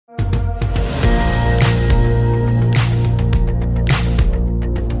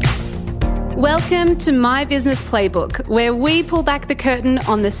Welcome to My Business Playbook, where we pull back the curtain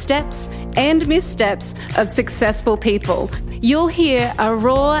on the steps and missteps of successful people. You'll hear a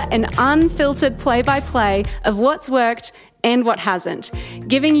raw and unfiltered play-by-play of what's worked and what hasn't,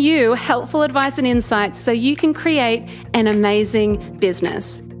 giving you helpful advice and insights so you can create an amazing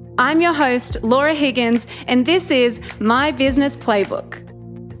business. I'm your host, Laura Higgins, and this is My Business Playbook.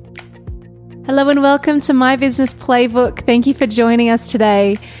 Hello and welcome to My Business Playbook. Thank you for joining us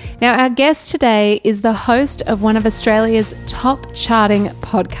today. Now, our guest today is the host of one of Australia's top charting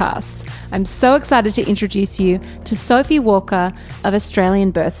podcasts. I'm so excited to introduce you to Sophie Walker of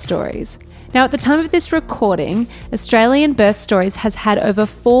Australian Birth Stories. Now, at the time of this recording, Australian Birth Stories has had over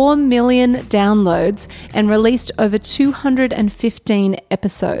 4 million downloads and released over 215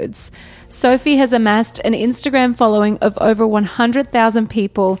 episodes. Sophie has amassed an Instagram following of over 100,000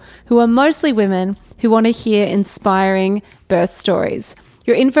 people who are mostly women who want to hear inspiring birth stories.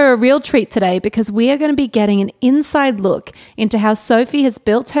 You're in for a real treat today because we are going to be getting an inside look into how Sophie has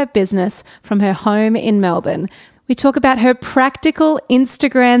built her business from her home in Melbourne. We talk about her practical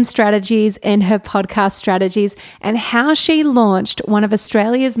Instagram strategies and her podcast strategies and how she launched one of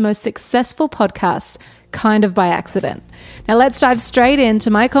Australia's most successful podcasts, kind of by accident. Now let's dive straight into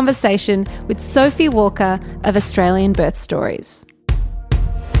my conversation with Sophie Walker of Australian Birth Stories.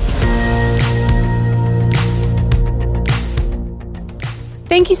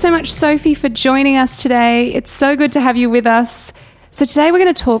 Thank you so much, Sophie, for joining us today. It's so good to have you with us. So today we're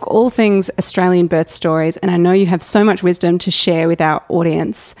going to talk all things Australian birth stories, and I know you have so much wisdom to share with our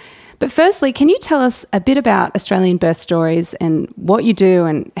audience. But firstly, can you tell us a bit about Australian Birth Stories and what you do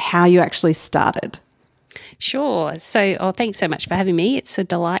and how you actually started? Sure. So, thanks so much for having me. It's a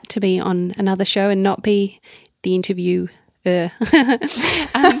delight to be on another show and not be the interviewer.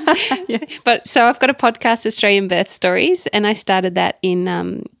 Yes. But so I've got a podcast, Australian Birth Stories, and I started that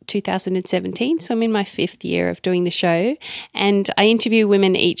in 2017. So I'm in my 5th year of doing the show, and I interview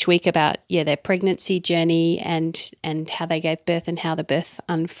women each week about their pregnancy journey and how they gave birth and how the birth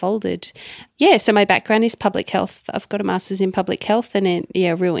unfolded. So my background is public health. I've got a master's in public health and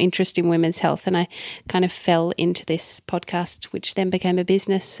a real interest in women's health, and I kind of fell into this podcast, which then became a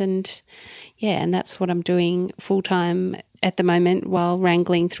business, and that's what I'm doing full time at the moment while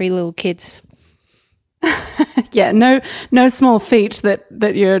wrangling 3 little kids. No small feat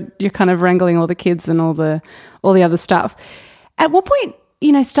that you're kind of wrangling all the kids and all the other stuff. At what point,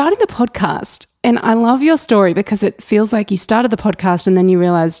 starting the podcast, and I love your story because it feels like you started the podcast and then you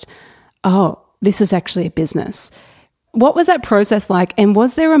realized, oh, this is actually a business. What was that process like? And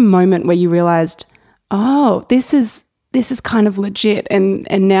was there a moment where you realized, oh, this is kind of legit and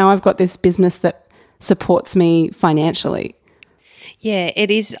now I've got this business that supports me financially? Yeah,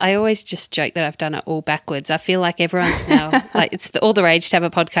 it is. I always just joke that I've done it all backwards. I feel like everyone's now, like it's all the rage to have a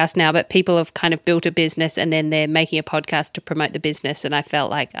podcast now, but people have kind of built a business and then they're making a podcast to promote the business, and I felt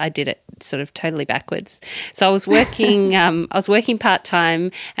like I did it sort of totally backwards. So I was working,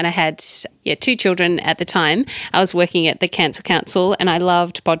 part-time, and I had 2 children at the time. I was working at the Cancer Council and I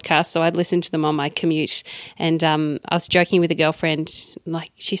loved podcasts, so I'd listen to them on my commute. And I was joking with a girlfriend,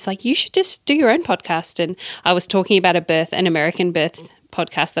 she's like, you should just do your own podcast. And I was talking about an American birth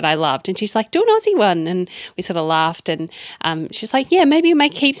podcast that I loved, and she's like, do an Aussie one, and we sort of laughed, and she's like, maybe you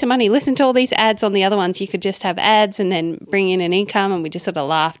make heaps of money, listen to all these ads on the other ones, you could just have ads and then bring in an income, and we just sort of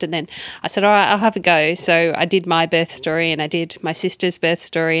laughed. And then I said, all right, I'll have a go. So I did my birth story and I did my sister's birth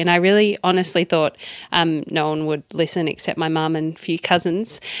story, and I really honestly thought no one would listen except my mum and a few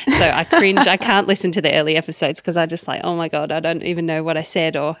cousins, so I cringe. I can't listen to the early episodes because I just oh my God, I don't even know what I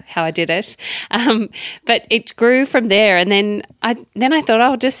said or how I did it, but it grew from there. And then I thought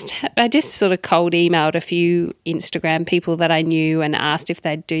I just sort of cold emailed a few Instagram people that I knew and asked if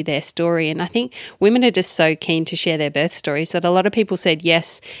they'd do their story. And I think women are just so keen to share their birth stories that a lot of people said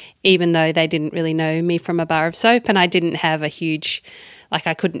yes, even though they didn't really know me from a bar of soap, and I didn't have a huge,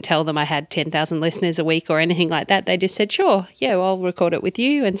 I couldn't tell them I had 10,000 listeners a week or anything like that. They just said, sure, I'll record it with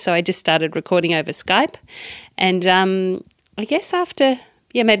you. And so I just started recording over Skype. And I guess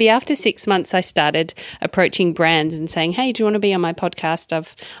maybe after 6 months, I started approaching brands and saying, hey, do you want to be on my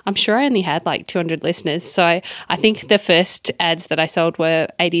podcast? I'm sure I only had 200 listeners. So I think the first ads that I sold were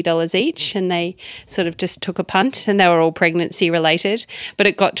 $80 each, and they sort of just took a punt, and they were all pregnancy related. But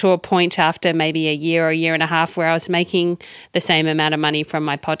it got to a point after maybe a year or a year and a half where I was making the same amount of money from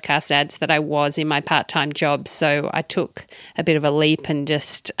my podcast ads that I was in my part-time job. So I took a bit of a leap and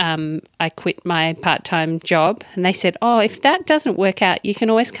just I quit my part-time job, and they said, oh, if that doesn't work out, you can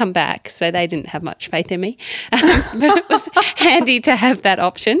always come back. So they didn't have much faith in me. But it was handy to have that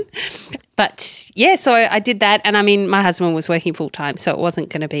option. But yeah, so I did that. And I mean, my husband was working full time, so it wasn't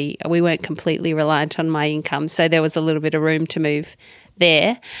going to be, we weren't completely reliant on my income. So there was a little bit of room to move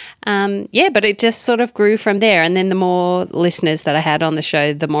there. But it just sort of grew from there. And then the more listeners that I had on the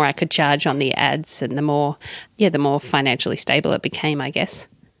show, the more I could charge on the ads and the more financially stable it became, I guess.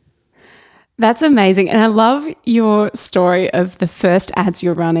 That's amazing. And I love your story of the first ads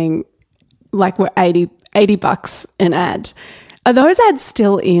you're running, like were $80 an ad. Are those ads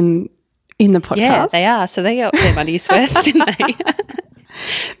still in the podcast? Yeah, they are. So they got their money's worth, didn't they?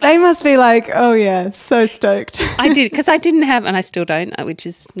 They must be like, oh yeah, so stoked. I did, because I didn't have, and I still don't, which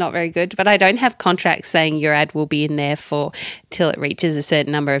is not very good, but I don't have contracts saying your ad will be in there for till it reaches a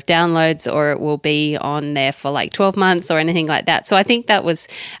certain number of downloads, or it will be on there for like 12 months or anything like that. So I think that was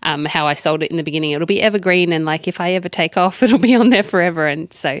how I sold it in the beginning. It'll be evergreen, and like if I ever take off, it'll be on there forever.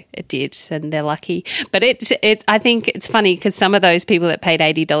 And so it did, and they're lucky. But I think it's funny because some of those people that paid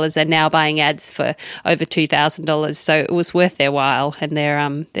 $80 are now buying ads for over $2,000. So it was worth their while, and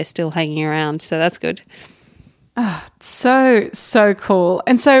they're still hanging around, so that's good. Oh, so cool.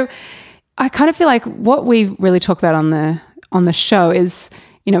 And so I kind of feel like what we really talk about on the show is,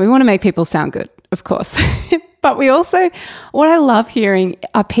 we want to make people sound good, of course. But we also, what I love hearing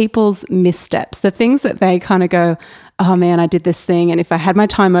are people's missteps, the things that they kind of go, oh man, I did this thing, and if I had my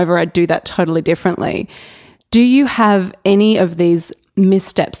time over, I'd do that totally differently. Do you have any of these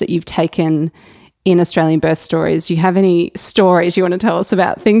missteps that you've taken in Australian Birth Stories? Do you have any stories you want to tell us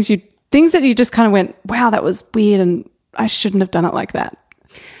about, things that you just kind of went, wow, that was weird and I shouldn't have done it like that?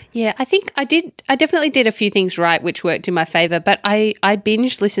 Yeah, I think I definitely did a few things right which worked in my favour, but I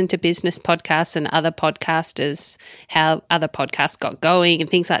binge listened to business podcasts and other podcasters, how other podcasts got going and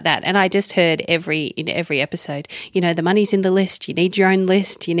things like that. And I just heard in every episode, the money's in the list, you need your own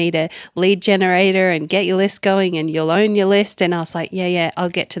list, you need a lead generator and get your list going and you'll own your list. And I was like, yeah, I'll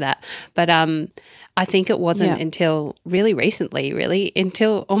get to that. But I think it wasn't until really recently,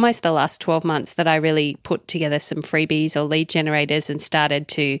 until almost the last 12 months that I really put together some freebies or lead generators and started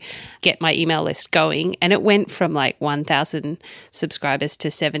to get my email list going. And it went from like 1,000 subscribers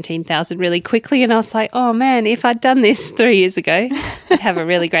to 17,000 really quickly. And I was like, oh man, if I'd done this 3 years ago, I'd have a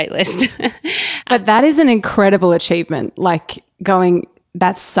really great list. But that is an incredible achievement,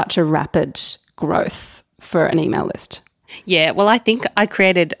 that's such a rapid growth for an email list. Yeah, well, I think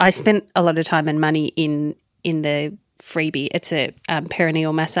I spent a lot of time and money in the freebie. It's a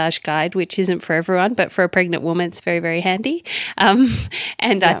perineal massage guide, which isn't for everyone, but for a pregnant woman, it's very, very handy.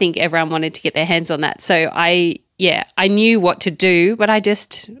 I think everyone wanted to get their hands on that. So I knew what to do, but I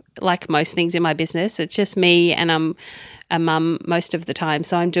just, like most things in my business, it's just me, and I'm a mum most of the time.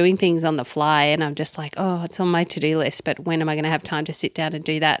 So I'm doing things on the fly and I'm just like, oh, it's on my to-do list, but when am I going to have time to sit down and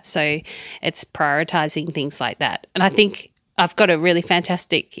do that? So it's prioritizing things like that. And I think I've got a really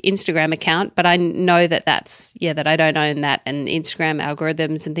fantastic Instagram account, but I know that I don't own that, and Instagram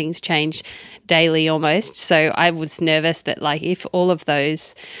algorithms and things change daily almost. So I was nervous that like if all of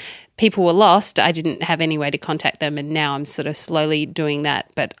those people were lost, I didn't have any way to contact them, and now I'm sort of slowly doing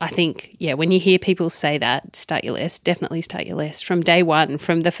that. But I think, when you hear people say that, start your list, definitely start your list from day one,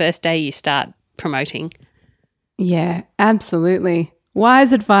 from the first day you start promoting. Yeah, absolutely.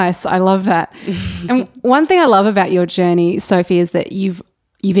 Wise advice. I love that. And one thing I love about your journey, Sophie, is that you've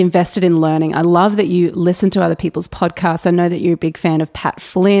invested in learning. I love that you listen to other people's podcasts. I know that you're a big fan of Pat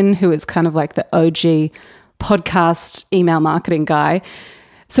Flynn, who is kind of like the OG podcast email marketing guy.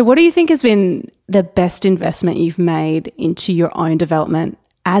 So what do you think has been the best investment you've made into your own development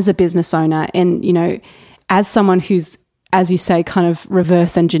as a business owner and, as someone who's, as you say, kind of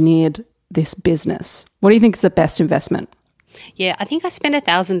reverse engineered this business? What do you think is the best investment? Yeah, I think I spent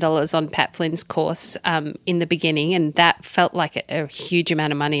 $1,000 on Pat Flynn's course in the beginning, and that felt like a huge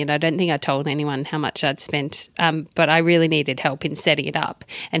amount of money, and I don't think I told anyone how much I'd spent, but I really needed help in setting it up,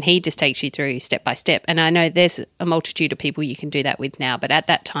 and he just takes you through step by step. And I know there's a multitude of people you can do that with now, but at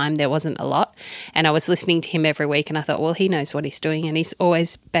that time there wasn't a lot, and I was listening to him every week and I thought, well, he knows what he's doing, and he's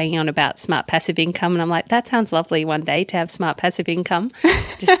always banging on about smart passive income, and I'm like, that sounds lovely one day to have smart passive income,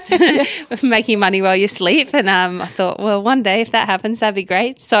 just making money while you sleep. And I thought, well, one day if that happens, that'd be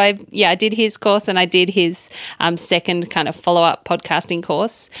great. So I did his course, and I did his second kind of follow-up podcasting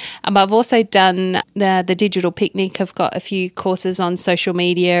course. I've also done the Digital Picnic. I've got a few courses on social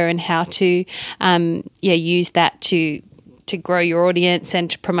media and how to use that to grow your audience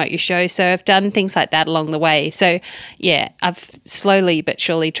and to promote your show. So I've done things like that along the way. So I've slowly but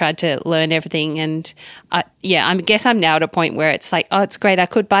surely tried to learn everything. And I guess I'm now at a point where it's like, oh, it's great, I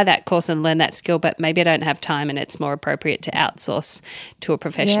could buy that course and learn that skill, but maybe I don't have time, and it's more appropriate to outsource to a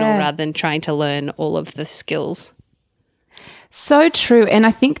professional rather than trying to learn all of the skills. So true. And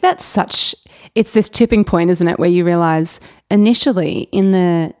I think it's this tipping point, isn't it, where you realize initially in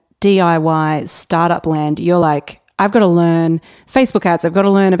the DIY startup land, you're like, I've got to learn Facebook ads. I've got to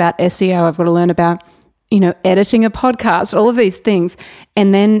learn about SEO. I've got to learn about, editing a podcast, all of these things.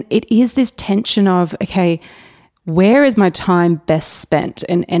 And then it is this tension of, okay, where is my time best spent?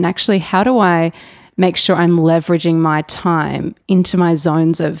 And actually, how do I make sure I'm leveraging my time into my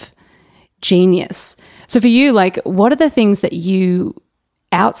zones of genius? So for you, like, what are the things that you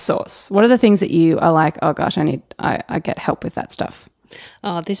outsource? What are the things that you are like, oh gosh, I get help with that stuff?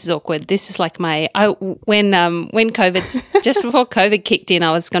 Oh, this is awkward. This is like when COVID, just before COVID kicked in,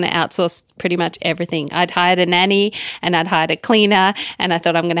 I was going to outsource pretty much everything. I'd hired a nanny and I'd hired a cleaner, and I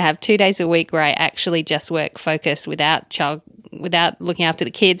thought I'm going to have 2 days a week where I actually just work focused without looking after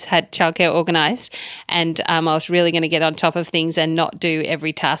the kids, had childcare organised, and I was really going to get on top of things and not do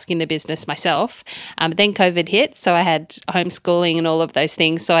every task in the business myself. But then COVID hit, so I had homeschooling and all of those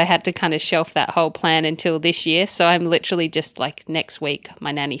things, so I had to kind of shelf that whole plan until this year. So I'm literally just like next week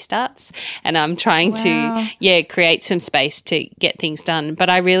my nanny starts, and I'm trying to create some space to get things done. But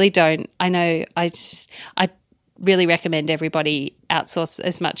I really don't. I really recommend everybody outsource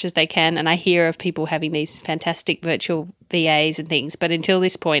as much as they can. And I hear of people having these fantastic virtual VAs and things, but until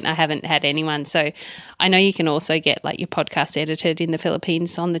this point, I haven't had anyone. So I know you can also get like your podcast edited in the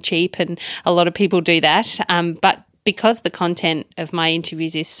Philippines on the cheap, and a lot of people do that. But because the content of my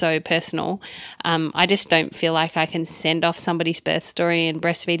interviews is so personal, I just don't feel like I can send off somebody's birth story and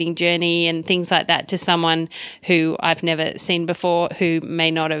breastfeeding journey and things like that to someone who I've never seen before, who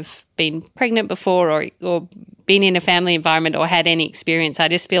may not have been pregnant before or been in a family environment or had any experience. I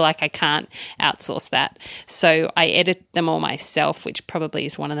just feel like I can't outsource that. So I edit them all myself, which probably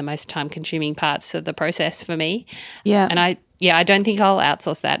is one of the most time-consuming parts of the process for me. Yeah. And I don't think I'll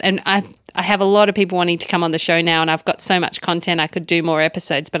outsource that. And I have a lot of people wanting to come on the show now, and I've got so much content I could do more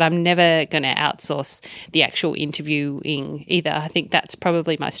episodes, but I'm never going to outsource the actual interviewing either. I think that's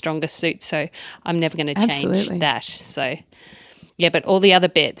probably my strongest suit, so I'm never going to change that. So yeah, but all the other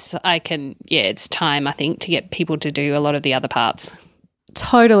bits it's time, I think, to get people to do a lot of the other parts.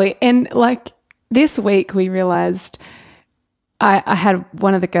 Totally. And like this week we realized I had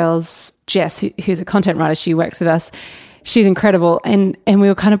one of the girls, Jess, who's a content writer, she works with us. She's incredible. And we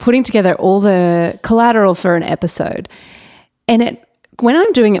were kind of putting together all the collateral for an episode. And when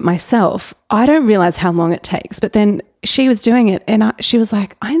I'm doing it myself, I don't realize how long it takes. But then she was doing it and she was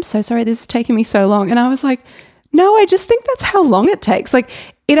like, I'm so sorry this is taking me so long. And I was like, no, I just think that's how long it takes. Like,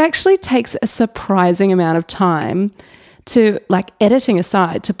 it actually takes a surprising amount of time to, like, editing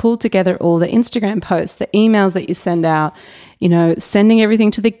aside, to pull together all the Instagram posts, the emails that you send out, sending everything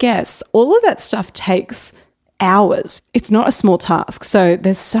to the guests. All of that stuff takes hours. It's not a small task. So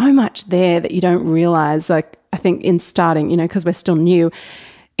there's so much there that you don't realize. Like, I think in starting, because we're still new,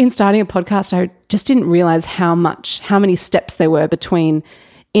 in starting a podcast, I just didn't realize how many steps there were between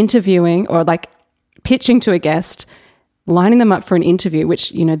interviewing or like pitching to a guest, lining them up for an interview,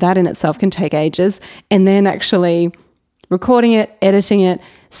 which, that in itself can take ages, and then actually recording it, editing it,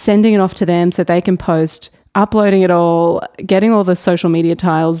 sending it off to them so they can post, uploading it all, getting all the social media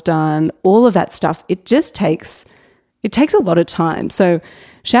tiles done, all of that stuff. It takes a lot of time. So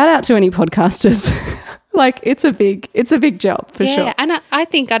shout out to any podcasters. Like, it's a big job for sure. Yeah, and I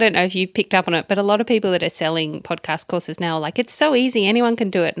think, I don't know if you've picked up on it, but a lot of people that are selling podcast courses now are like, it's so easy, anyone can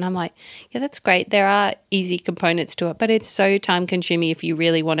do it. And I'm like, yeah, that's great. There are easy components to it, but it's so time consuming if you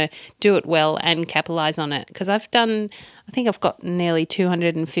really want to do it well and capitalize on it. Because I think I've got nearly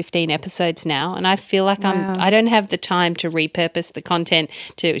 215 episodes now, and I feel like I don't have the time to repurpose the content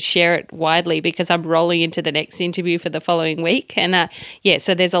to share it widely because I'm rolling into the next interview for the following week. And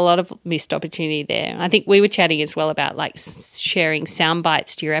so there's a lot of missed opportunity there. I think we were chatting as well about like sharing sound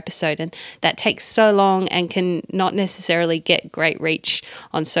bites to your episode, and that takes so long and can not necessarily get great reach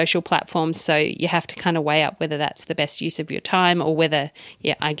on social platforms. So you have to kind of weigh up whether that's the best use of your time, or whether,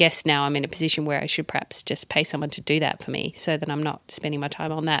 I guess now I'm in a position where I should perhaps just pay someone to do that for me so that I'm not spending my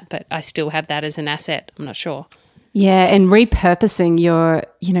time on that, but I still have that as an asset. I'm not sure. Yeah, and repurposing your,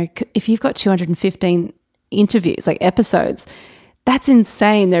 if you've got 215 interviews, like episodes, that's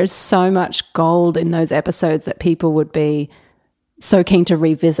insane. There's so much gold in those episodes that people would be so keen to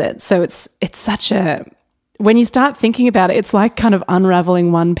revisit. So it's such when you start thinking about it, it's like kind of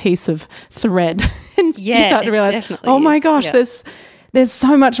unraveling one piece of thread. And you start to realize, oh my gosh, there's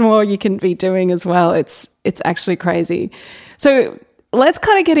so much more you can be doing as well. It's actually crazy. So let's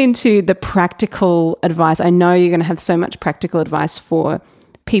kind of get into the practical advice. I know you're going to have so much practical advice for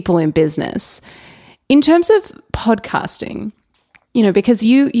people in business. In terms of podcasting, because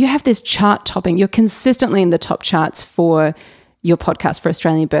you have this chart topping, you're consistently in the top charts for your podcast for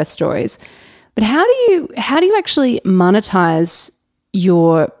Australian Birth Stories. But how do you actually monetize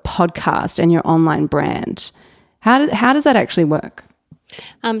your podcast and your online brand? How does that actually work?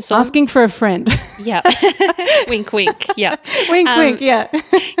 So asking for a friend. Yeah. Wink, wink. Yeah. Wink, wink. Yeah.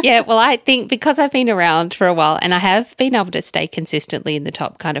 Yeah. Well, I think because I've been around for a while and I have been able to stay consistently in the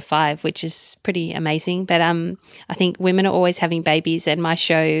top kind of 5, which is pretty amazing. But I think women are always having babies, and my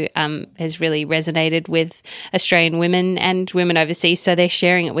show has really resonated with Australian women and women overseas. So they're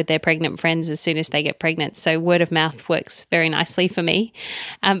sharing it with their pregnant friends as soon as they get pregnant. So word of mouth works very nicely for me.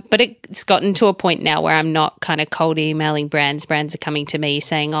 But it's gotten to a point now where I'm not kind of cold emailing brands. Brands are coming to me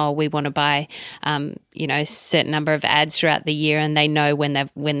saying, oh, we want to buy, a certain number of ads throughout the year, and they know when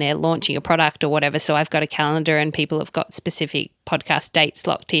they're launching a product or whatever. So I've got a calendar and people have got specific podcast dates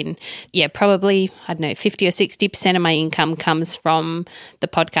locked in. Yeah, probably, 50 or 60% of my income comes from the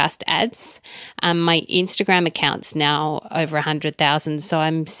podcast ads. My Instagram account's now over 100,000. So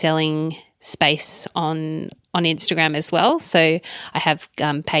I'm selling space on Instagram as well. So I have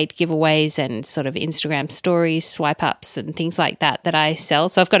paid giveaways and sort of Instagram stories, swipe ups and things like that I sell.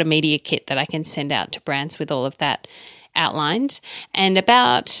 So I've got a media kit that I can send out to brands with all of that outlined. And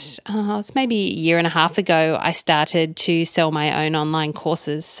about, it's maybe a year and a half ago, I started to sell my own online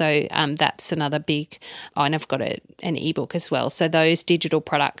courses. So that's another big, and I've got an ebook as well. So those digital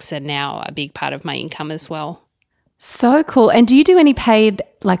products are now a big part of my income as well. So cool. And do you do any paid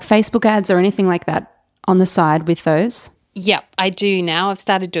like Facebook ads or anything like that on the side with those? Yep, I do now. I've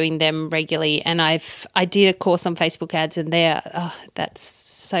started doing them regularly, and I did a course on Facebook ads, and that's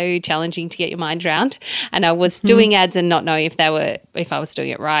so challenging to get your mind around. And I was doing ads and not knowing if I was doing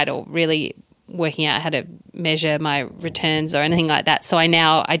it right, or really working out how to measure my returns or anything like that. So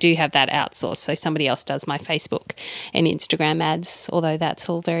I do have that outsourced. So somebody else does my Facebook and Instagram ads, although that's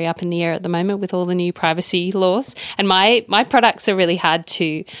all very up in the air at the moment with all the new privacy laws. And my products are really hard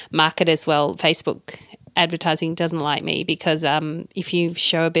to market as well. Facebook advertising doesn't like me because if you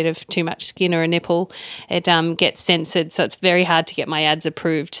show a bit of too much skin or a nipple, it gets censored. So it's very hard to get my ads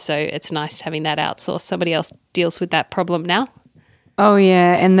approved. So it's nice having that outsourced. Somebody else deals with that problem now. Oh,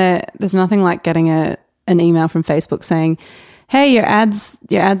 yeah. And there's nothing like getting an email from Facebook saying, hey, your ads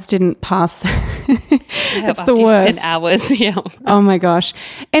didn't pass. It's the worst. Spend hours, yeah. Oh, my gosh.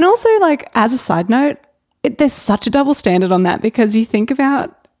 And also, like, as a side note, there's such a double standard on that, because you think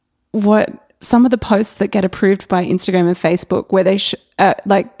about what some of the posts that get approved by Instagram and Facebook where they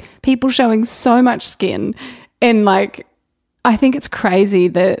like people showing so much skin, and like I think it's crazy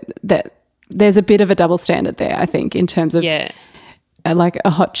that there's a bit of a double standard there, I think, in terms of like a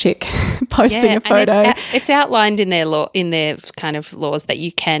hot chick posting a photo. And it's outlined in their kind of laws that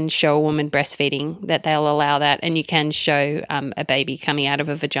you can show a woman breastfeeding, that they'll allow that, and you can show a baby coming out of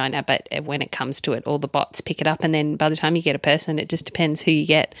a vagina. But when it comes to it, all the bots pick it up, and then by the time you get a person, it just depends who you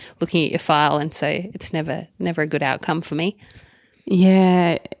get looking at your file, and so it's never a good outcome for me.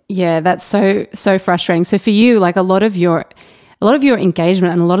 Yeah, that's so frustrating. So for you, like a lot of your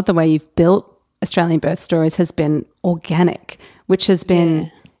engagement and a lot of the way you've built Australian Birth Stories has been organic, which has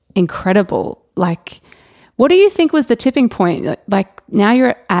been incredible. Like, what do you think was the tipping point? Like now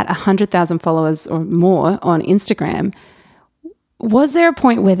you're at 100,000 followers or more on Instagram. Was there a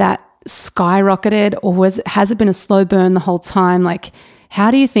point where that skyrocketed, or has it been a slow burn the whole time? Like, how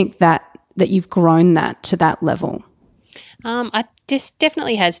do you think that you've grown that to that level? I just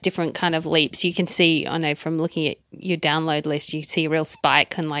definitely has different kind of leaps. You can see, I know from looking at your download list, you see a real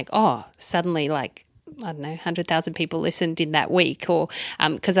spike and like, oh, suddenly like, I don't know, 100,000 people listened in that week, or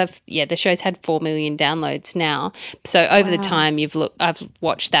because the show's had 4 million downloads now. So over the time I've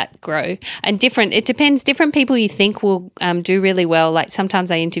watched that grow, and it depends. Different people you think will do really well. Like sometimes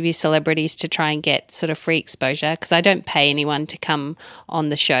I interview celebrities to try and get sort of free exposure because I don't pay anyone to come on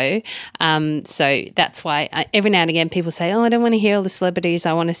the show. So that's why every now and again people say, oh, I don't want to hear all the celebrities.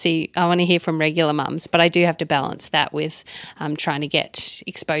 I want to hear from regular mums, but I do have to balance that with trying to get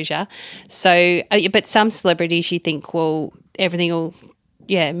exposure. So, but some celebrities you think, well, everything will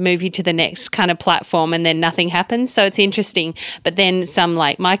move you to the next kind of platform, and then nothing happens. So it's interesting. But then some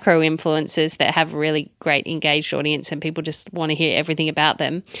like micro influencers that have a really great engaged audience and people just want to hear everything about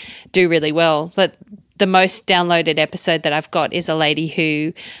them do really well. But the most downloaded episode that I've got is a lady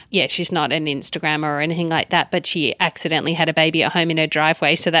who, she's not an Instagrammer or anything like that, but she accidentally had a baby at home in her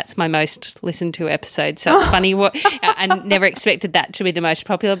driveway. So that's my most listened to episode. So it's funny I never expected that to be the most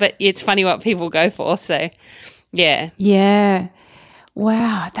popular, but it's funny what people go for. So, yeah. Yeah.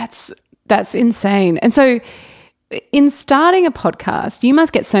 Wow. That's insane. And so in starting a podcast, you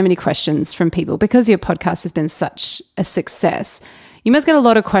must get so many questions from people because your podcast has been such a success. You must get a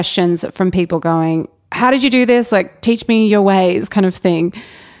lot of questions from people going, how did you do this? Like, teach me your ways kind of thing.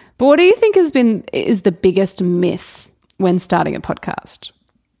 But what do you think is the biggest myth when starting a podcast?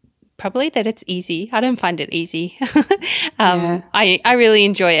 Probably that it's easy. I don't find it easy. I really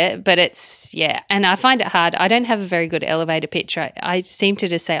enjoy it, but and I find it hard. I don't have a very good elevator pitch. I seem to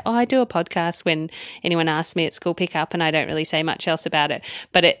just say, I do a podcast when anyone asks me at school pickup, and I don't really say much else about it.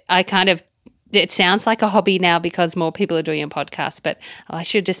 But it sounds like a hobby now because more people are doing a podcast, but I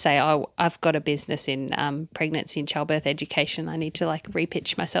should just say, I've got a business in pregnancy and childbirth education. I need to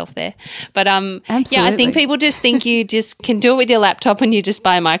repitch myself there. But Absolutely. I think people just think you just can do it with your laptop and you just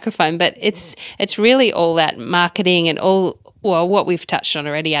buy a microphone, but it's really all that marketing and what we've touched on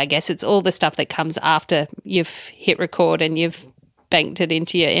already, I guess. It's all the stuff that comes after you've hit record and you've banked it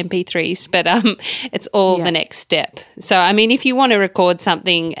into your MP3s, but it's all the next step. So, I mean, if you want to record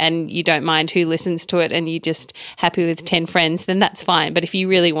something and you don't mind who listens to it and you're just happy with 10 friends, then that's fine. But if you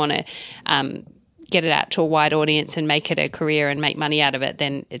really want to get it out to a wide audience and make it a career and make money out of it,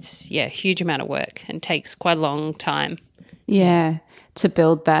 then it's, a huge amount of work and takes quite a long time. Yeah, to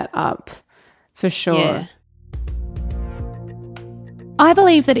build that up, for sure. Yeah. I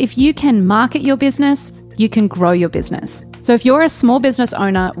believe that if you can market your business, you can grow your business. So if you're a small business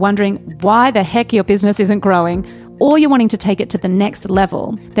owner wondering why the heck your business isn't growing, or you're wanting to take it to the next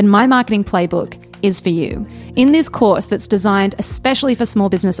level, then My Marketing Playbook is for you. In this course that's designed especially for small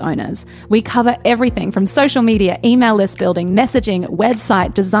business owners, we cover everything from social media, email list building, messaging,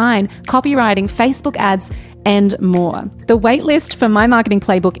 website design, copywriting, Facebook ads, and more. The waitlist for My Marketing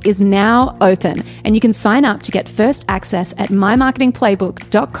Playbook is now open, and you can sign up to get first access at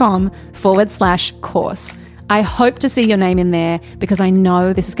mymarketingplaybook.com/course. I hope to see your name in there because I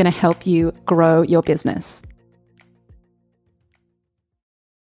know this is going to help you grow your business.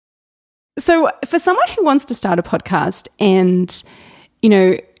 So for someone who wants to start a podcast and,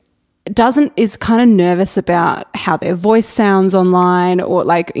 is kind of nervous about how their voice sounds online or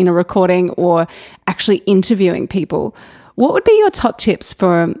in a recording or actually interviewing people, what would be your top tips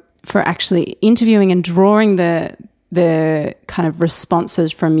for actually interviewing and drawing the kind of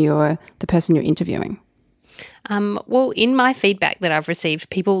responses from the person you're interviewing? Well, in my feedback that I've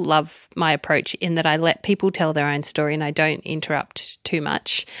received, people love my approach in that I let people tell their own story and I don't interrupt too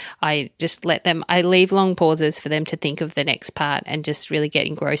much. I just I leave long pauses for them to think of the next part and just really get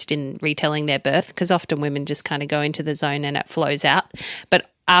engrossed in retelling their birth, because often women just kind of go into the zone and it flows out. But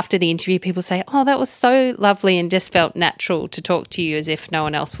after the interview, people say, oh, that was so lovely and just felt natural to talk to you as if no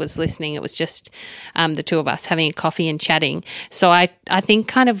one else was listening. It was just the two of us having a coffee and chatting. So I think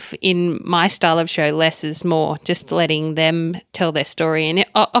kind of in my style of show, less is more, just letting them tell their story. And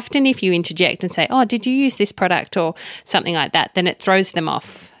often if you interject and say, oh, did you use this product or something like that, then it throws them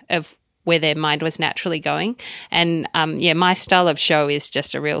off of where their mind was naturally going. And my style of show is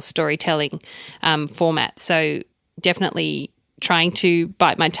just a real storytelling format. So definitely trying to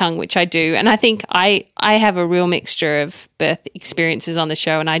bite my tongue, which I do. And I think I have a real mixture of birth experiences on the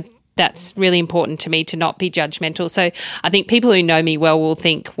show, and that's really important to me to not be judgmental. So I think people who know me well will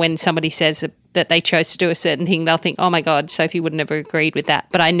think when somebody says that they chose to do a certain thing, they'll think, oh my God, Sophie would never agreed with that.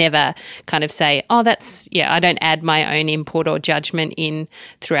 But I never kind of say, I don't add my own input or judgment in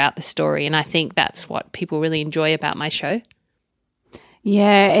throughout the story. And I think that's what people really enjoy about my show.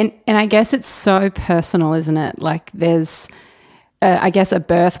 Yeah, and I guess it's so personal, isn't it? There's I guess a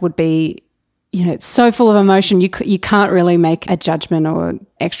birth would be, it's so full of emotion. You can't really make a judgment or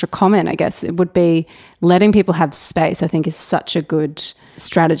extra comment. I guess it would be letting people have space, I think, is such a good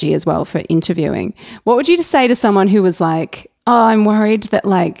strategy as well for interviewing. What would you say to someone who was like, oh, I'm worried that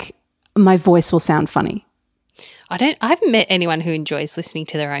my voice will sound funny? I haven't met anyone who enjoys listening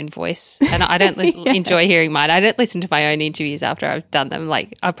to their own voice, and I don't enjoy hearing mine. I don't listen to my own interviews after I've done them.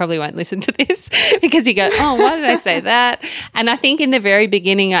 I probably won't listen to this because you go, oh, why did I say that? And I think in the very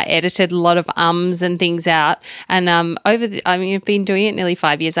beginning, I edited a lot of ums and things out. And I've been doing it nearly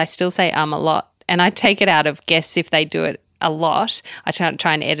 5 years. I still say a lot, and I take it out of guests if they do it a lot. I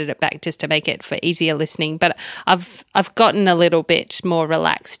try and edit it back just to make it for easier listening. But I've gotten a little bit more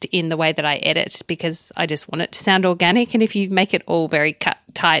relaxed in the way that I edit because I just want it to sound organic. And if you make it all very cut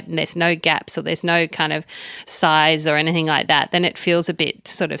tight and there's no gaps or there's no kind of size or anything like that, then it feels a bit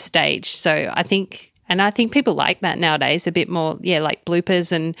sort of staged. So I think people like that nowadays, a bit more, like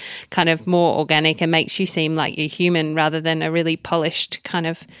bloopers and kind of more organic, and makes you seem like you're human rather than a really polished kind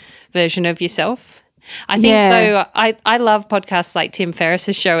of version of yourself. I think though, I love podcasts like Tim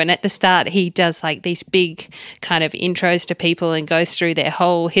Ferriss's show, and at the start he does like these big kind of intros to people and goes through their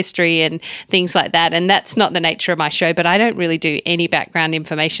whole history and things like that, and that's not the nature of my show, but I don't really do any background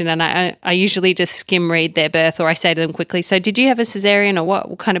information, and I usually just skim read their birth, or I say to them quickly, so did you have a cesarean, or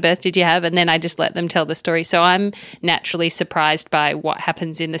what kind of birth did you have, and then I just let them tell the story. So I'm naturally surprised by what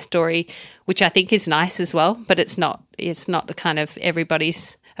happens in the story, which I think is nice as well, but it's not the kind of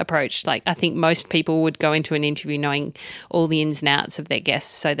everybody's approach. Like, I think most people would go into an interview knowing all the ins and outs of their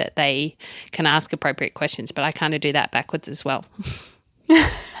guests so that they can ask appropriate questions, but I kind of do that backwards as well.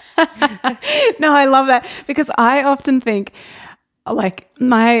 No, I love that, because I often think, like,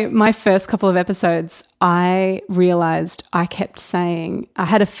 my first couple of episodes, I realized I kept saying, I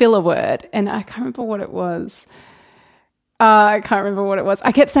had a filler word and I can't remember what it was. I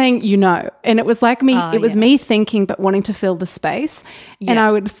kept saying, and it was like me, me thinking but wanting to fill the space. Yeah. And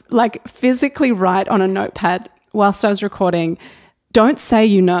I would like physically write on a notepad whilst I was recording, don't say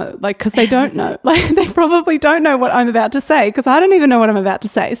like, because they don't know. Like, they probably don't know what I'm about to say, because I don't even know what I'm about to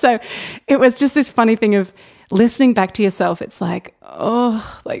say. So it was just this funny thing of listening back to yourself. It's like,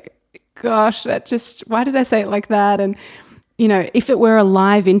 oh, like, gosh, why did I say it like that? And, if it were a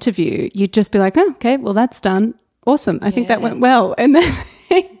live interview, you'd just be like, oh, okay, well, that's done. Awesome. I think that went well. And then,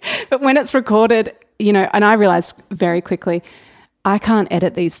 but when it's recorded, and I realized very quickly, I can't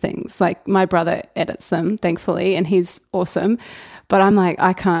edit these things. Like, my brother edits them, thankfully, and he's awesome. But I'm like,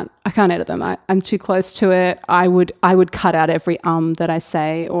 I can't edit them. I'm too close to it. I would cut out every that I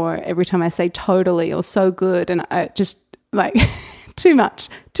say, or every time I say totally or so good. And I just like too much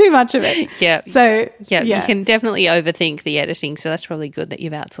of it. Yeah. So yeah, you can definitely overthink the editing. So that's probably good that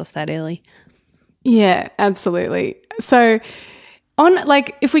you've outsourced that early. Yeah, absolutely. So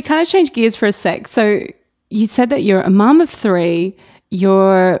if we kind of change gears for a sec. So you said that you're a mum of 3,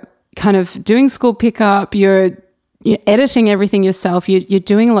 you're kind of doing school pickup, you're editing everything yourself, you're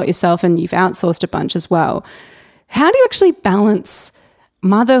doing a lot yourself, and you've outsourced a bunch as well. How do you actually balance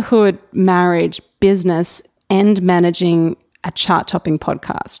motherhood, marriage, business, and managing a chart-topping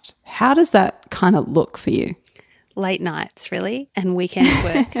podcast? How does that kind of look for you? Late nights, really, and weekend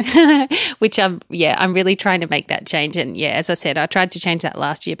work, which I'm really trying to make that change. And as I said, I tried to change that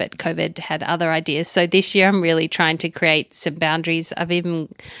last year, but COVID had other ideas. So this year I'm really trying to create some boundaries. I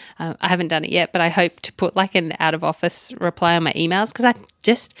haven't done it yet, but I hope to put like an out of office reply on my emails, because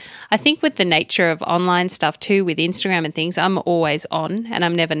I think with the nature of online stuff too, with Instagram and things, I'm always on and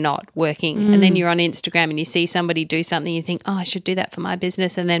I'm never not working. And then you're on Instagram and you see somebody do something, you think, oh, I should do that for my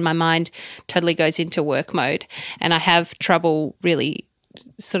business. And then my mind totally goes into work mode. And I have trouble really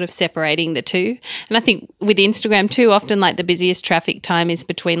sort of separating the two. And I think with Instagram too, often like the busiest traffic time is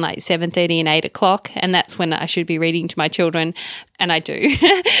between like 7:30 and 8 o'clock. And that's when I should be reading to my children. And I do.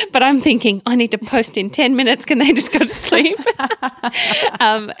 But I'm thinking, I need to post in 10 minutes. Can they just go to sleep?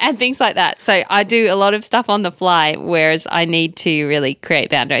 And things like that. So I do a lot of stuff on the fly, whereas I need to really create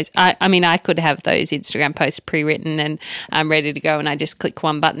boundaries. I mean, I could have those Instagram posts pre-written and I'm ready to go and I just click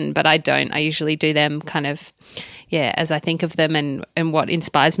one button, but I don't. I usually do them kind of as I think of them and what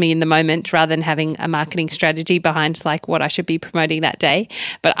inspires me in the moment, rather than having a marketing strategy behind like what I should be promoting that day.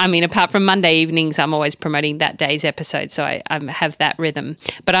 But I mean, apart from Monday evenings, I'm always promoting that day's episode. So I have that rhythm,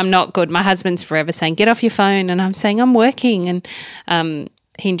 but I'm not good. My husband's forever saying, get off your phone. And I'm saying, I'm working. And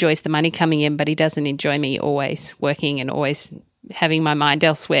he enjoys the money coming in, but he doesn't enjoy me always working and always having my mind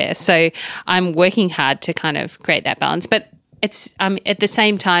elsewhere. So I'm working hard to kind of create that balance. But it's at the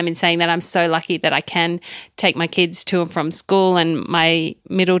same time in saying that I'm so lucky that I can take my kids to and from school, and my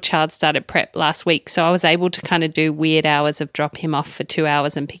middle child started prep last week. So I was able to kind of do weird hours of drop him off for 2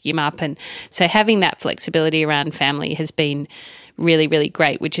 hours and pick him up. And so having that flexibility around family has been really, really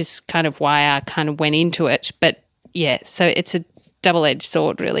great, which is kind of why I kind of went into it. But so it's a double-edged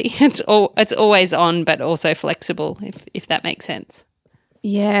sword, really. It's always on, but also flexible, if that makes sense.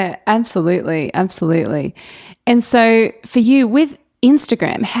 Yeah, absolutely. Absolutely. And so for you with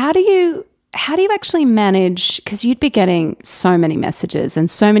Instagram, how do you actually manage, because you'd be getting so many messages and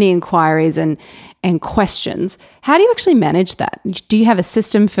so many inquiries and questions. How do you actually manage that? Do you have a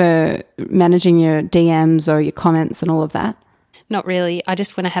system for managing your DMs or your comments and all of that? Not really. I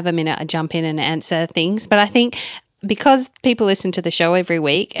just, when I have a minute, I jump in and answer things. But I think because people listen to the show every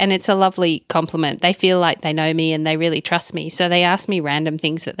week, and it's a lovely compliment, they feel like they know me and they really trust me. So they ask me random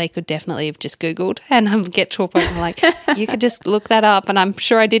things that they could definitely have just Googled, and I get to a point where I'm like, you could just look that up, and I'm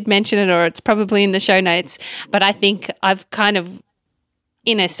sure I did mention it, or it's probably in the show notes. But I think I've kind of,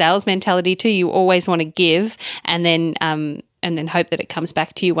 in a sales mentality too, you always want to give and then hope that it comes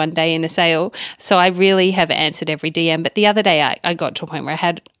back to you one day in a sale. So I really have answered every DM. But the other day I got to a point where I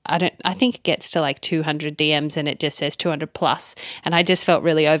had I think it gets to like 200 DMs and it just says 200 plus. And I just felt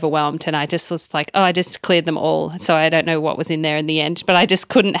really overwhelmed, and I just was like, I just cleared them all. So I don't know what was in there in the end, but I just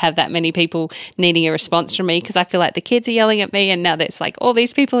couldn't have that many people needing a response from me, because I feel like the kids are yelling at me, and now there's like all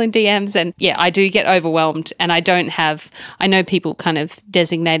these people in DMs. And yeah, I do get overwhelmed, and I know people kind of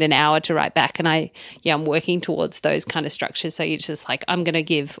designate an hour to write back, and I'm working towards those kind of structures. So you're just like, I'm going to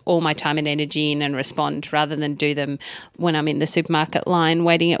give all my time and energy in and respond, rather than do them when I'm in the supermarket line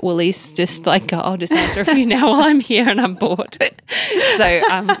waiting at Woolies, just like, I'll just answer a few now while I'm here and I'm bored. So,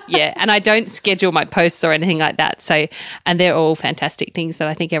 and I don't schedule my posts or anything like that. So, and they're all fantastic things that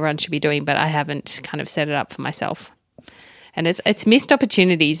I think everyone should be doing, but I haven't kind of set it up for myself. And it's missed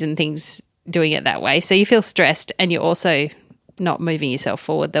opportunities and things doing it that way. So you feel stressed, and you're also not moving yourself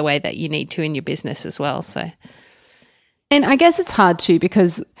forward the way that you need to in your business as well. So, and I guess it's hard too,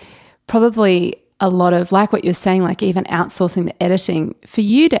 because probably a lot of, like what you're saying, like even outsourcing the editing, for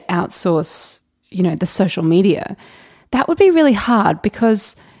you to outsource, the social media, that would be really hard,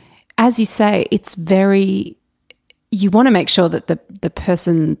 because as you say, you want to make sure that the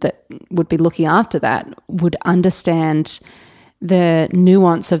person that would be looking after that would understand the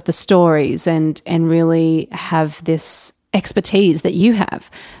nuance of the stories and really have this expertise that you have.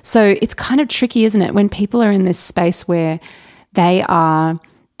 So it's kind of tricky, isn't it, when people are in this space where they are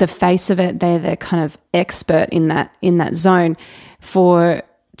the face of it, they're the kind of expert in that zone.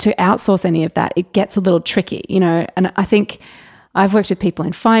 To outsource any of that, it gets a little tricky, and I think I've worked with people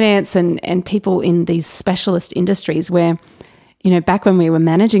in finance and people in these specialist industries where, back when we were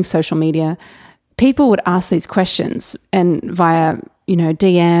managing social media, people would ask these questions and via,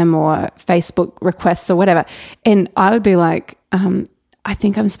 DM or Facebook requests or whatever. And I would be like, I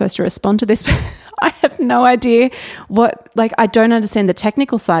think I'm supposed to respond to this. I have no idea I don't understand the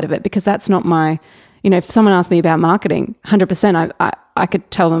technical side of it, because that's not my, if someone asked me about marketing, 100%, I could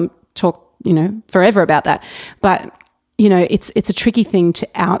talk, forever about that. But, it's a tricky thing to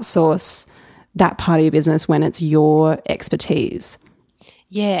outsource that part of your business when it's your expertise.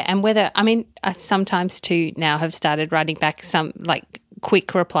 Yeah. And I sometimes too now have started writing back some like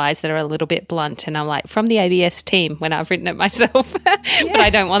quick replies that are a little bit blunt, and I'm like, from the ABS team, when I've written it myself. But I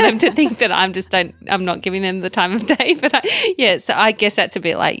don't want them to think that I'm not giving them the time of day. But so I guess that's a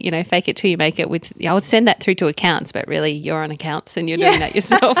bit like, fake it till you make it I would send that through to accounts, but really you're on accounts and you're doing that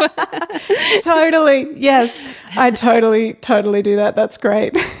yourself. Totally. Yes. I totally do that. That's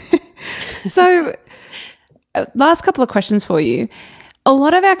great. So last couple of questions for you. A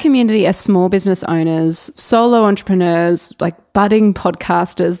lot of our community are small business owners, solo entrepreneurs, like budding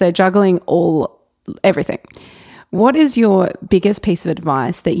podcasters. They're juggling everything. What is your biggest piece of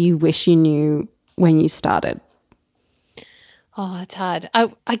advice that you wish you knew when you started? Oh, it's hard.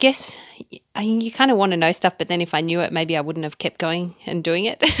 I guess you kind of want to know stuff, but then if I knew it, maybe I wouldn't have kept going and doing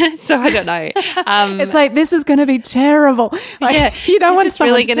it. So I don't know. It's like, this is going to be terrible. You don't want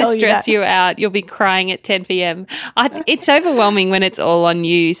someone really to going to stress you you out. You'll be crying at 10 p.m. It's overwhelming when it's all on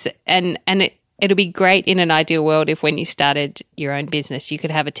you, and it'll be great in an ideal world if when you started your own business, you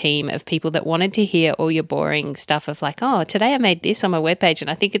could have a team of people that wanted to hear all your boring stuff of like, oh, today I made this on my webpage and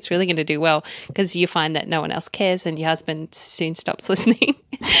I think it's really going to do well, because you find that no one else cares and your husband soon stops listening.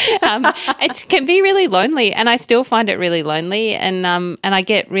 It can be really lonely, and I still find it really lonely, and I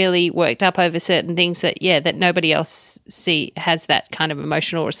get really worked up over certain things that nobody else has that kind of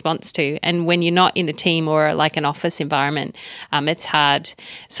emotional response to. And when you're not in a team or like an office environment, it's hard.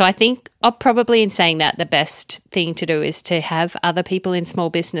 So I think probably in saying that, the best thing to do is to have other people in small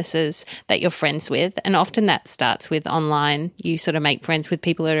businesses that you're friends with. And often that starts with online. You sort of make friends with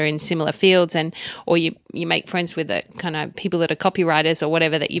people that are in similar fields, or you make friends with the kind of people that are copywriters or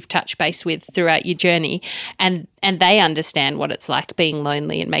whatever that you've touched base with throughout your journey. And they understand what it's like being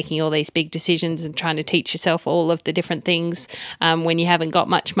lonely and making all these big decisions and trying to teach yourself all of the different things when you haven't got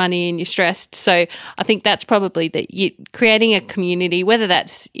much money and you're stressed. So I think that's probably creating a community, whether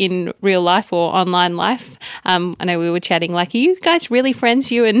that's in real life or online life. I know we were chatting like, are you guys really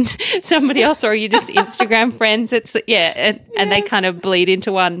friends, you and somebody else, or are you just Instagram friends? It's and they kind of bleed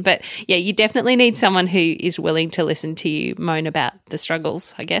into one. But yeah, you definitely need someone who is willing to listen to you moan about the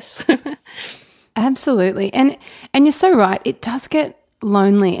struggles, I guess. Absolutely. And you're so right. It does get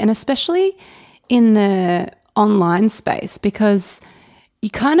lonely, and especially in the online space, because you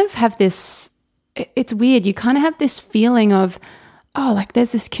kind of have this, it's weird, you kind of have this feeling of, oh, like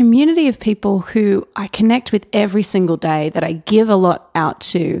there's this community of people who I connect with every single day that I give a lot out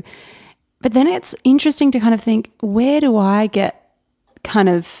to. But then it's interesting to kind of think, where do I get kind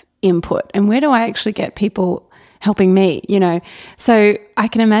of input, and where do I actually get people helping me, So I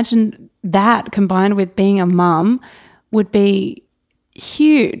can imagine that combined with being a mum would be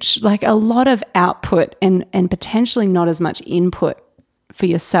huge, like a lot of output and potentially not as much input for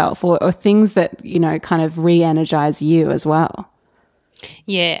yourself, or things that, you know, kind of re-energize you as well.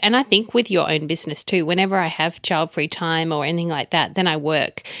 Yeah, and I think with your own business too, whenever I have child-free time or anything like that, then I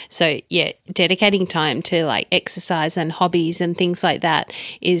work. So yeah, dedicating time to like exercise and hobbies and things like that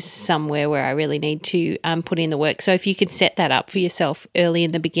is somewhere where I really need to put in the work. So if you could set that up for yourself early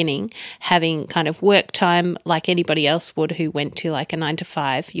in the beginning, having kind of work time like anybody else would who went to like a 9 to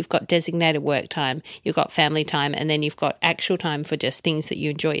 5, you've got designated work time, you've got family time, and then you've got actual time for just things that you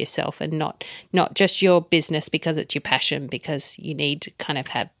enjoy yourself, and not just your business because it's your passion, because you need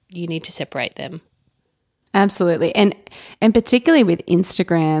to separate them. Absolutely. And particularly with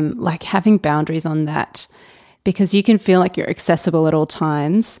Instagram, like having boundaries on that, because you can feel like you're accessible at all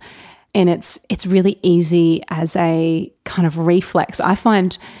times, and it's really easy as a kind of reflex. I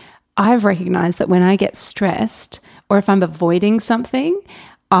find I've recognized that when I get stressed, or if I'm avoiding something,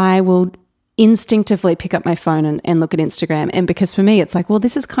 I will instinctively pick up my phone and look at Instagram. And because for me, it's like, well,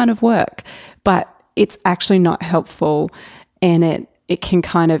 this is kind of work, but it's actually not helpful. And it can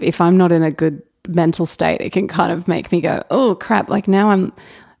kind of, if I'm not in a good mental state, it can kind of make me go, oh crap, like now I'm,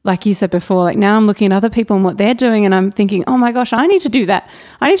 like you said before, like now I'm looking at other people and what they're doing, and I'm thinking, oh my gosh, I need to do that.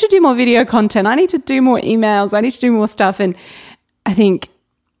 I need to do more video content. I need to do more emails. I need to do more stuff. And I think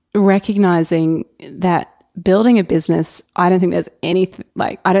recognizing that building a business, I don't think there's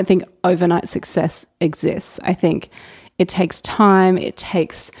I don't think overnight success exists. I think it takes time. It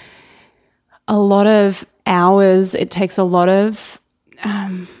takes a lot of hours. It takes a lot of,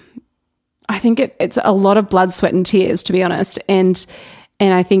 I think it's a lot of blood, sweat and tears, to be honest. And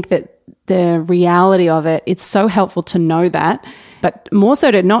I think that the reality of it, it's so helpful to know that, but more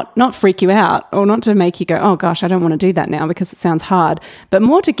so to not freak you out, or not to make you go, oh gosh, I don't want to do that now because it sounds hard, but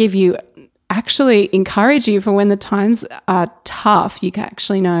more to give you, actually encourage you for when the times are tough, you can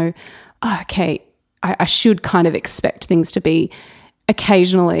actually know, oh, okay, I should kind of expect things to be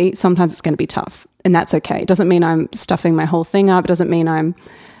occasionally, sometimes it's going to be tough, and that's okay. It doesn't mean I'm stuffing my whole thing up. It doesn't mean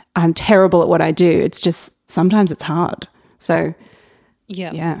I'm terrible at what I do. It's just sometimes it's hard. So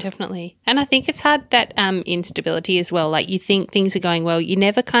yeah, definitely. And I think it's hard, that instability as well. Like you think things are going well, you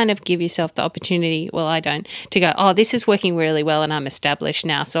never kind of give yourself the opportunity, well, I don't, to go, oh, this is working really well and I'm established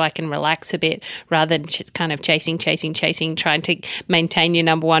now, so I can relax a bit, rather than kind of chasing, trying to maintain your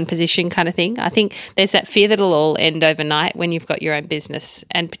number one position kind of thing. I think there's that fear that it'll all end overnight when you've got your own business,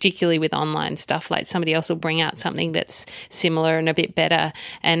 and particularly with online stuff, like somebody else will bring out something that's similar and a bit better.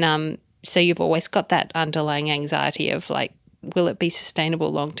 And so you've always got that underlying anxiety of like, will it be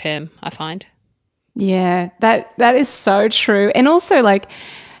sustainable long term, I find. Yeah, that is so true. And also like,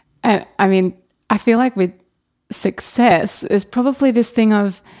 I mean, I feel like with success, there's probably this thing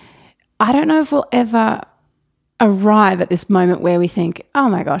of, I don't know if we'll ever arrive at this moment where we think, oh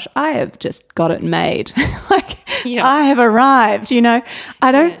my gosh, I have just got it made. Like I have arrived, you know.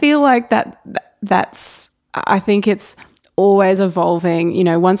 I don't feel like that's, I think it's always evolving. You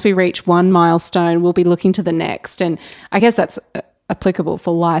know, once we reach one milestone, we'll be looking to the next. And I guess that's applicable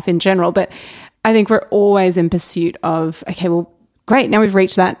for life in general. But I think we're always in pursuit of, okay, well, great, now we've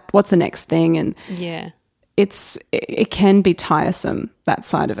reached that. What's the next thing? And it can be tiresome, that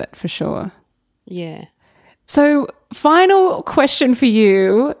side of it, for sure. Yeah. So final question for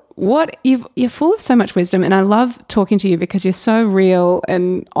you. You're full of so much wisdom, and I love talking to you because you're so real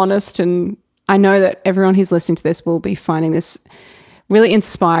and honest, and I know that everyone who's listening to this will be finding this really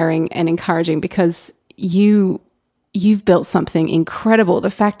inspiring and encouraging, because you've built something incredible. The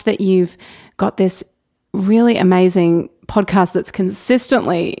fact that you've got this really amazing podcast that's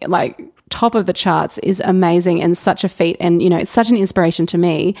consistently like top of the charts is amazing, and such a feat. And, you know, it's such an inspiration to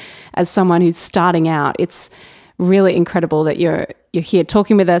me as someone who's starting out. It's really incredible that you're here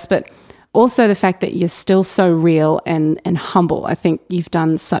talking with us, but also the fact that you're still so real and humble. I think you've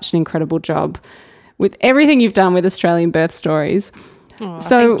done such an incredible job with everything you've done with Australian Birth Stories. Oh,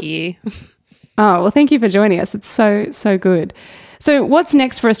 thank you. Oh, well, thank you for joining us. It's so good. So what's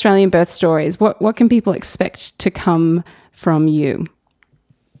next for Australian Birth Stories? What can people expect to come from you?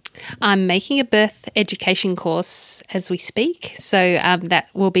 I'm making a birth education course as we speak. So that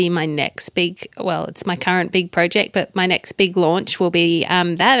will be my next it's my current big project, but my next big launch will be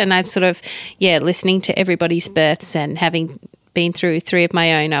that. And I've sort of, listening to everybody's births and having been through 3 of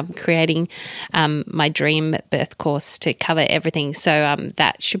my own, I'm creating my dream birth course to cover everything. So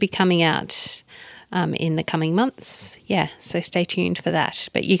that should be coming out in the coming months. Yeah, so stay tuned for that.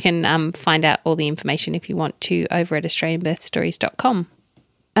 But you can find out all the information if you want to over at australianbirthstories.com.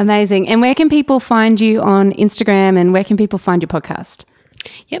 Amazing. And where can people find you on Instagram, and where can people find your podcast?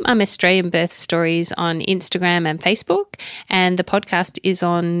 Yep, I'm Australian Birth Stories on Instagram and Facebook, and the podcast is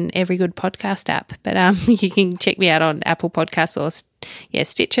on every good podcast app. But you can check me out on Apple Podcasts or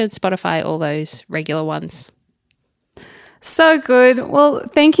Stitcher, Spotify, all those regular ones. So good. Well,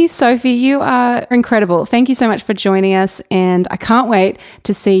 thank you, Sophie. You are incredible. Thank you so much for joining us, and I can't wait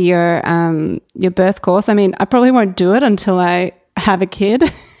to see your birth course. I mean, I probably won't do it until I have a kid.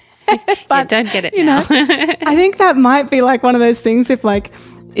 But don't get it now. I think that might be like one of those things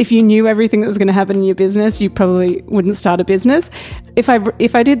if you knew everything that was going to happen in your business, you probably wouldn't start a business. If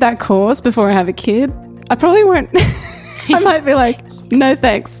I did that course before I have a kid, I probably won't. I might be like, no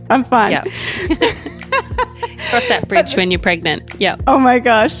thanks, I'm fine. Yep. Cross that bridge when you're pregnant. Yep. Oh my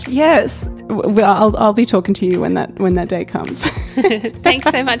gosh, yes. Well, I'll be talking to you when that day comes. Thanks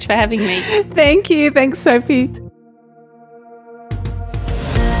so much for having me. Thank you. Thanks, Sophie.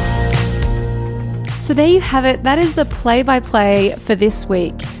 So there you have it. That is the play-by-play for this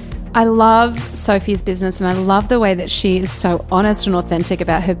week. I love Sophie's business, and I love the way that she is so honest and authentic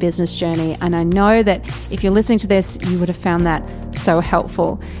about her business journey. And I know that if you're listening to this, you would have found that so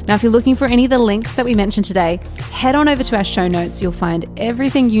helpful. Now, if you're looking for any of the links that we mentioned today, head on over to our show notes. You'll find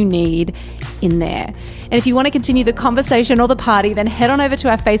everything you need in there. And if you want to continue the conversation or the party, then head on over to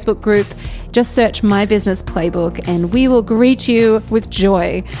our Facebook group. Just search My Business Playbook, and we will greet you with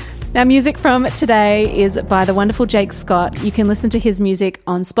joy. Now, music from today is by the wonderful Jake Scott. You can listen to his music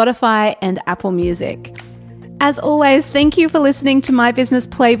on Spotify and Apple Music. As always, thank you for listening to My Business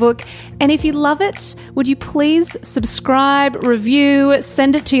Playbook. And if you love it, would you please subscribe, review,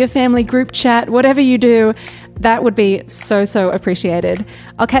 send it to your family group chat, whatever you do. That would be so, so appreciated.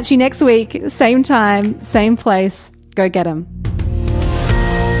 I'll catch you next week, same time, same place. Go get 'em.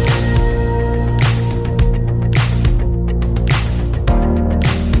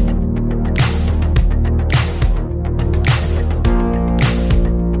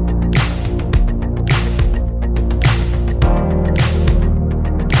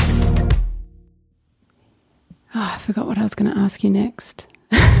 I forgot what I was going to ask you next.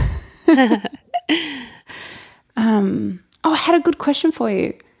 I had a good question for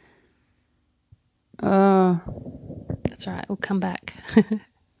you. That's all right. We'll come back. I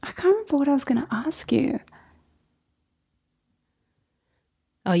can't remember what I was going to ask you.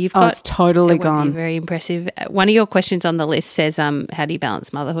 Oh, it's totally gone. Very impressive. One of your questions on the list says, "How do you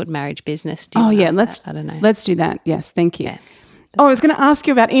balance motherhood, marriage, business?" I don't know. Let's do that. Yes, thank you. Okay. I was going to ask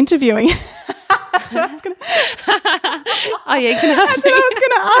you about interviewing. That's what I was going to. Oh yeah, you can ask me. That's what I was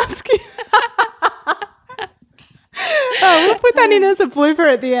going to ask you. We'll put that in as a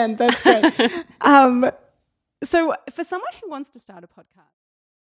blooper at the end. That's great. So, for someone who wants to start a podcast.